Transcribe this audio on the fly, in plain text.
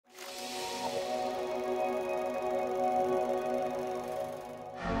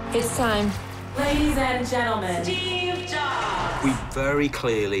It's time. Ladies and gentlemen, Steve Jobs. We very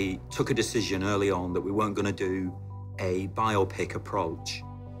clearly took a decision early on that we weren't going to do a biopic approach.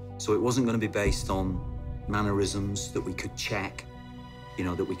 So it wasn't going to be based on mannerisms that we could check, you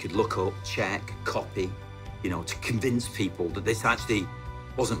know, that we could look up, check, copy, you know, to convince people that this actually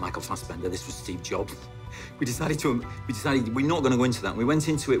wasn't Michael Fassbender, this was Steve Jobs. We decided we're not going to go into that. And we went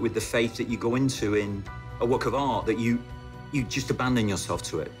into it with the faith that you go into in a work of art, that you just abandon yourself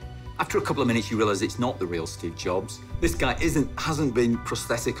to it. After a couple of minutes, you realize it's not the real Steve Jobs. This guy hasn't been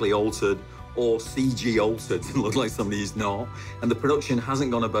prosthetically altered or CG altered to look like somebody he's not. And the production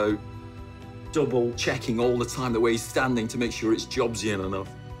hasn't gone about double checking all the time the way he's standing to make sure it's Jobsian enough.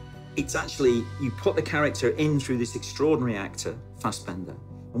 It's actually, you put the character in through this extraordinary actor, Fassbender.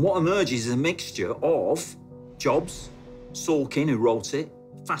 And what emerges is a mixture of Jobs, Sorkin, who wrote it,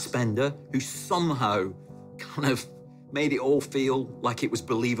 Fassbender, who somehow kind of made it all feel like it was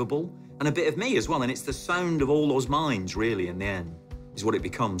believable, and a bit of me as well. And it's the sound of all those minds, really, in the end, is what it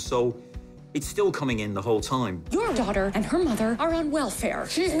becomes. So it's still coming in the whole time. Your daughter and her mother are on welfare.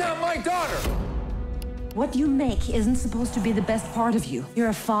 She's not my daughter! What you make isn't supposed to be the best part of you. You're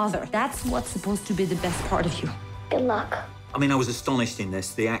a father. That's what's supposed to be the best part of you. Good luck. I mean, I was astonished in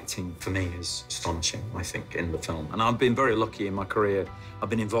this. The acting, for me, is astonishing, I think, in the film. And I've been very lucky in my career. I've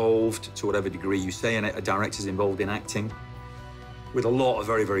been involved, to whatever degree you say, and a director's involved in acting, with a lot of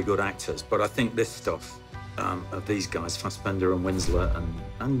very, very good actors. But I think this stuff of these guys, Fassbender and Winslet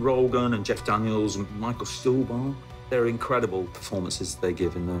and Rogen and Jeff Daniels and Michael Stuhlbarg, they're incredible performances they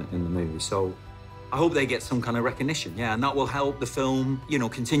give in the movie. So I hope they get some kind of recognition, yeah, and that will help the film, you know,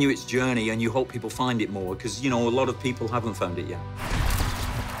 continue its journey, and you hope people find it more, because, you know, a lot of people haven't found it yet.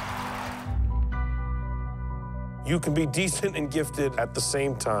 You can be decent and gifted at the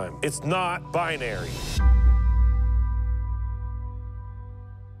same time. It's not binary.